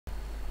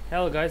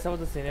Hello guys, how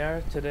was the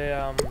scenario?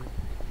 Today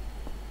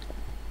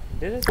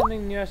this is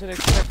something new I should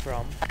expect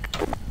from.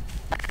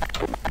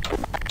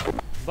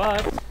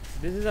 But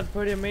this is a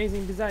pretty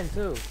amazing design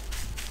too.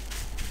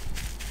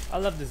 I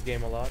love this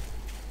game a lot.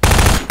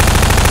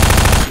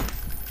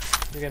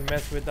 You can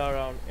mess with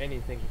around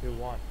anything if you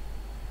want.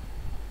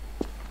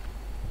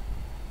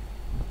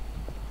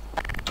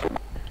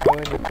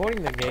 When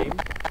recording the game,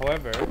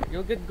 however,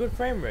 you'll get good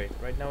frame rate.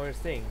 Right now we're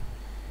seeing.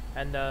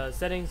 And the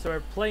settings we're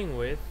playing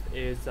with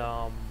is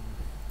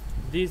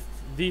these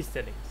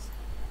settings.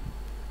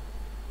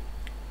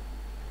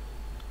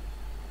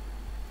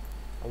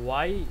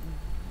 Why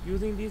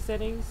using these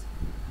settings?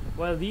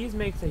 Well, these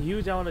makes a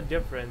huge amount of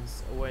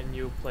difference when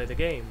you play the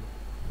game.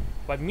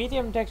 But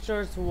medium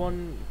textures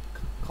won't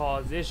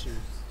cause issues.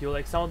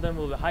 Some of them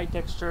will be high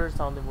texture,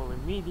 some of them will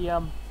be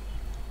medium.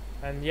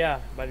 And yeah,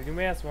 but you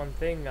may ask one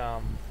thing,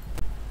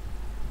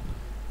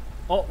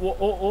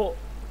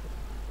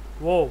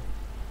 whoa.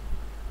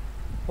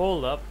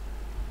 Hold up.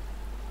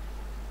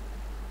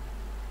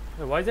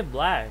 Wait, why is it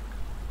black?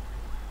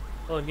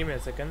 Hold on, give me a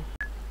second.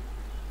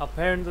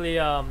 Apparently,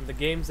 the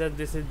game says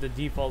this is the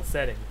default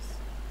settings.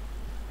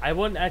 I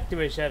won't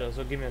activate shadow,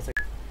 so give me a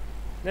second.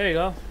 There you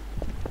go.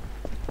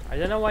 I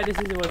don't know why this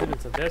was even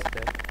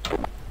suggested.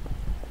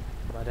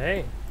 But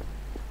hey,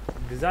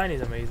 design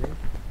is amazing.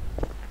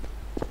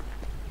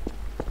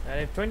 And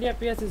if 20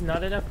 FPS is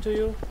not enough to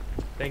you,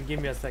 then give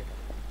me a second.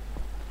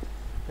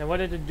 Then what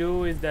I have to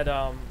do is that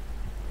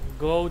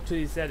go to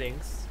the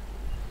settings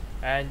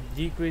and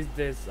decrease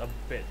this a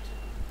bit.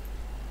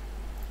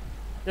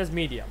 Just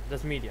medium.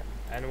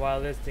 And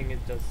while this thing is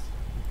just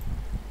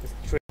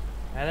tricky.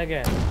 And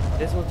again,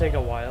 this will take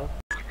a while.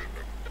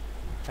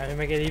 Try to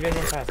make it even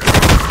more faster.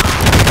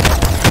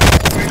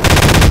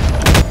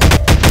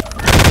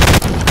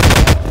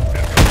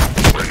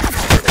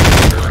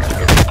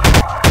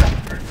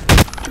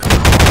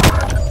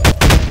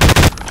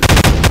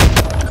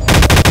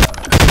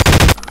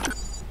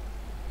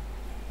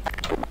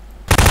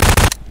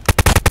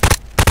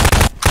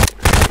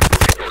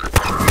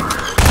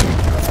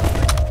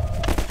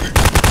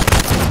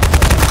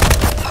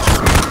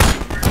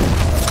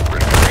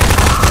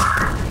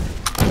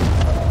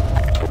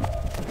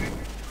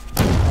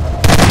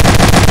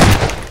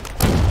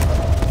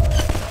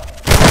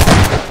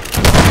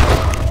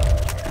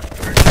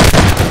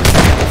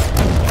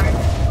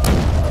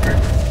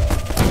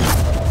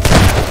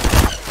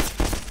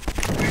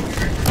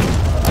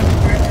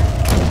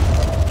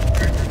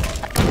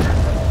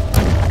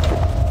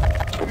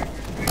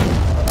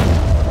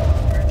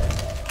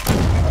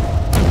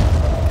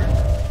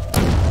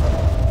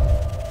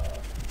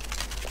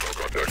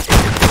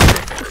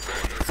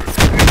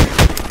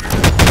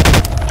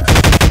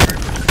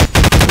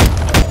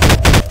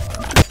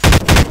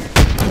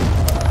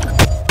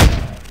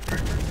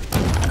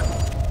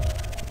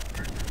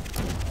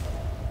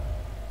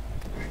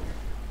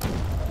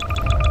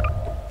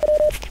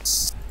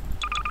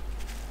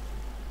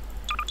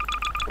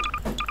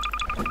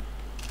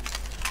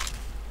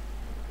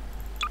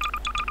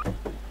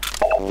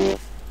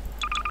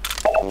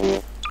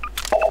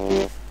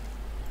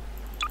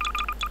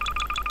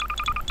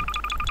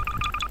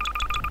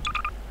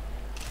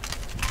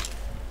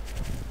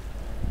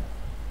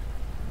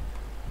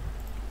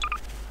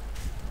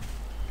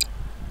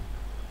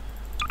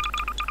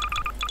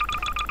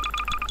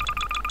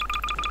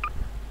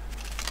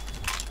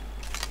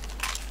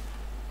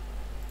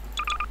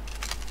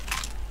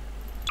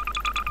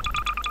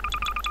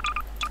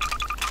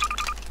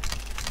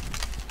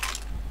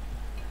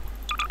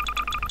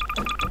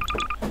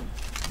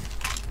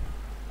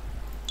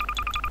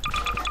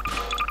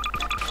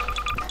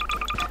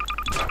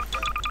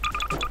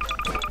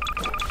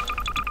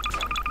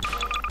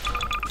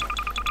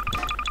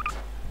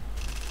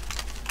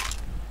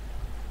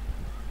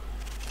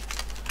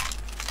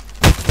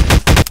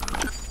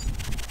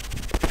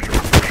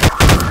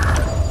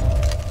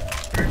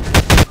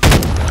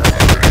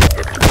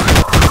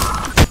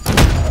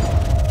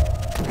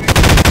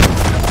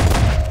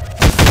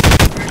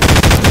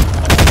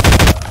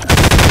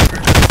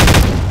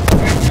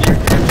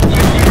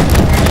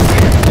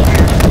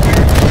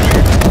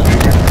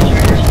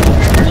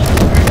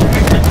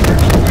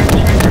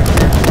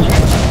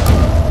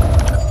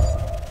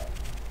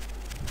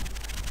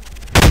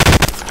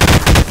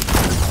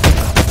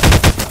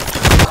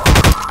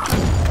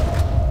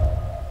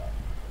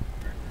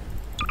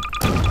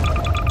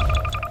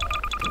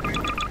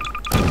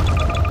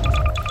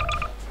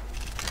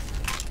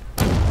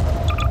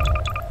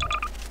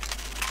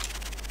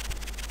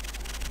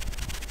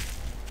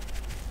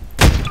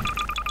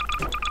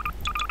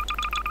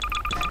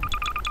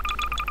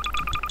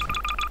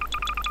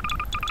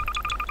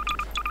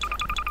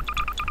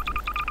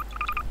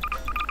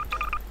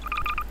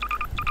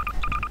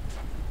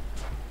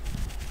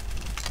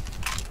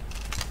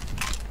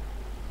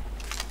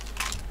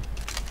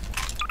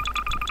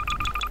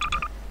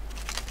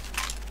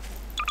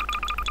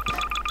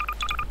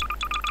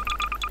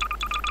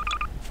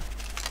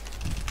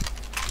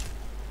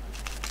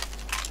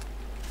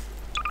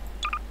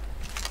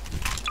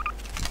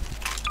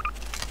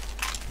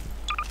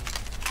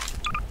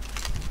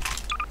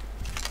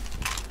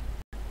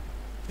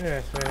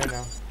 Yes, we're here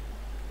now.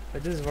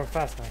 But this is more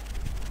fast now.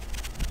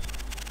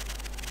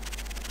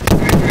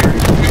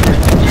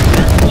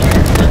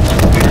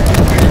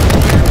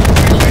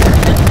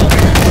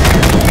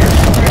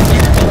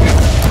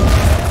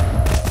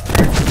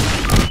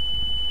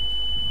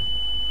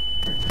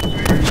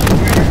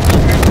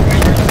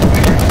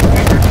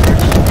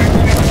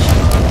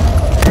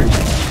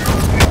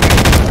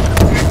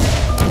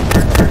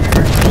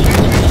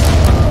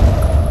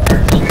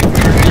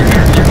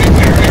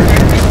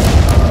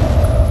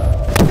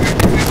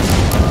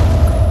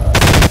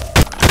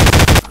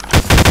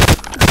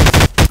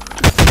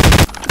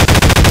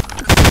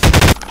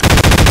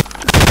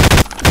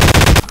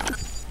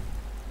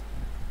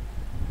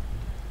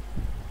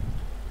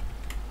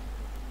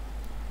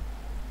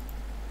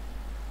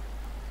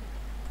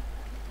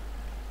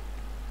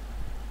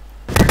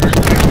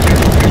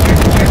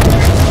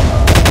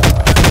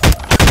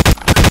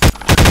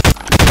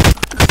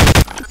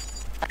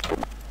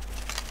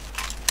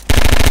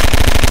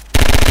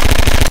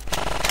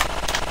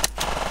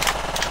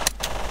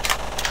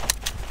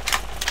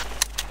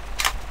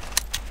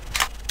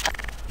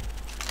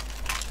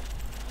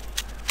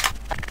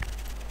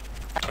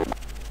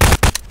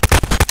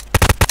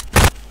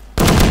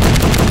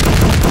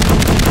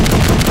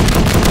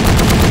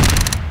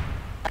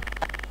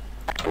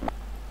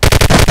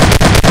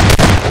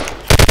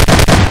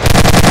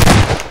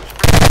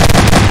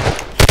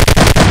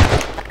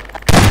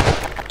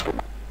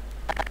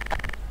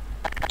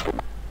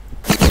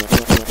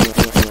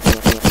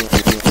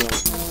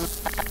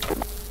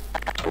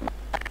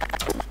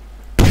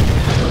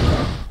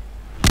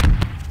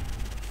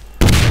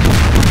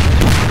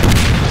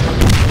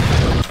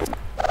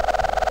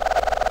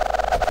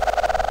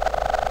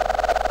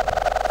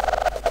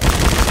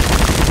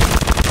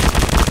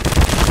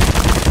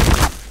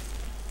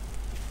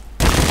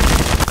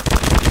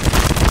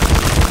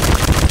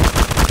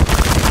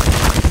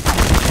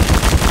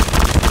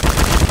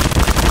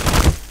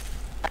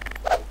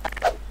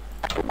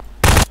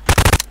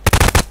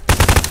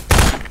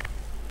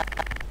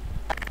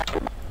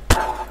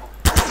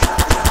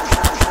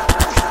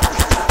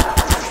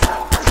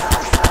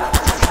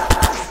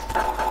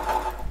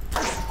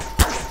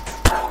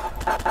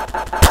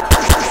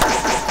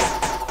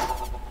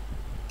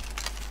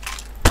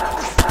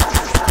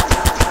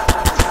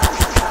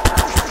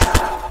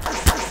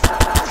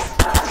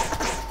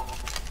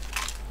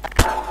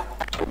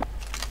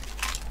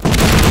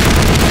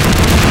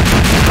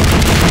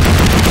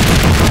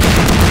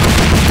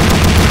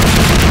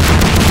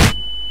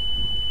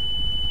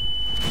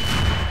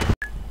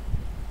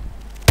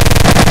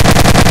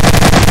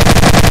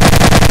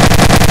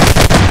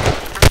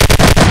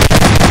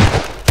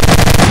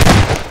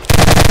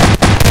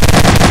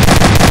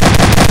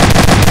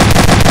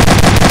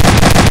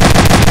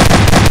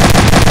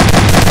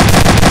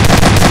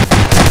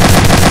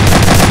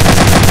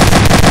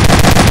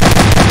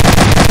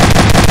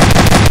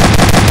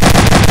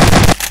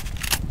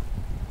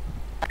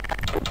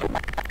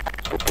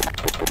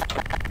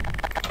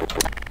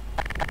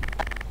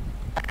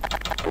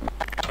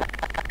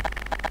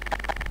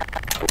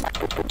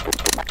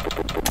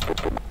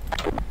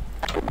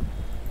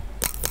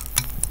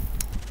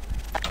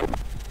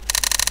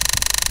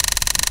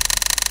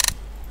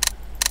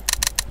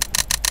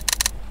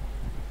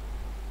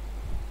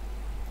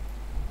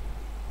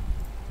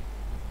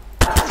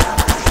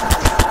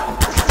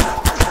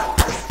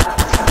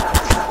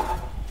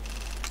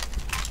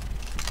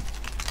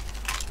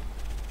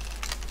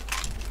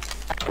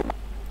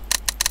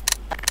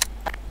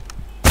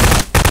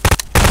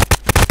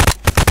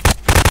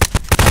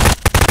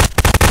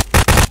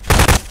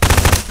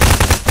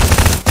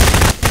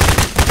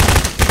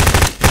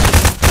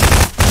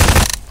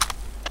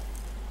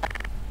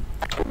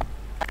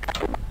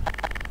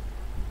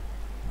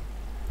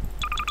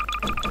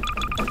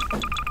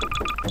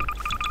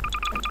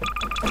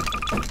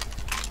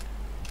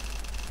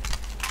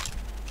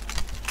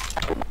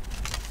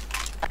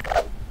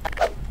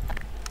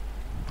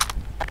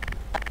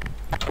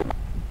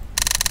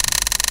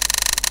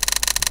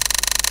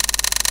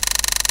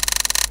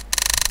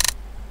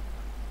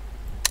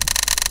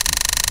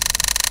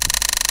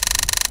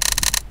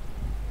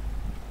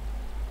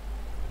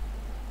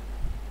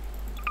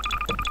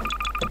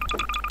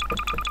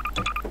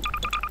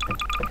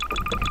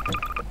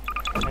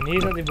 And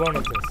these are the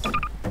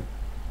bonuses.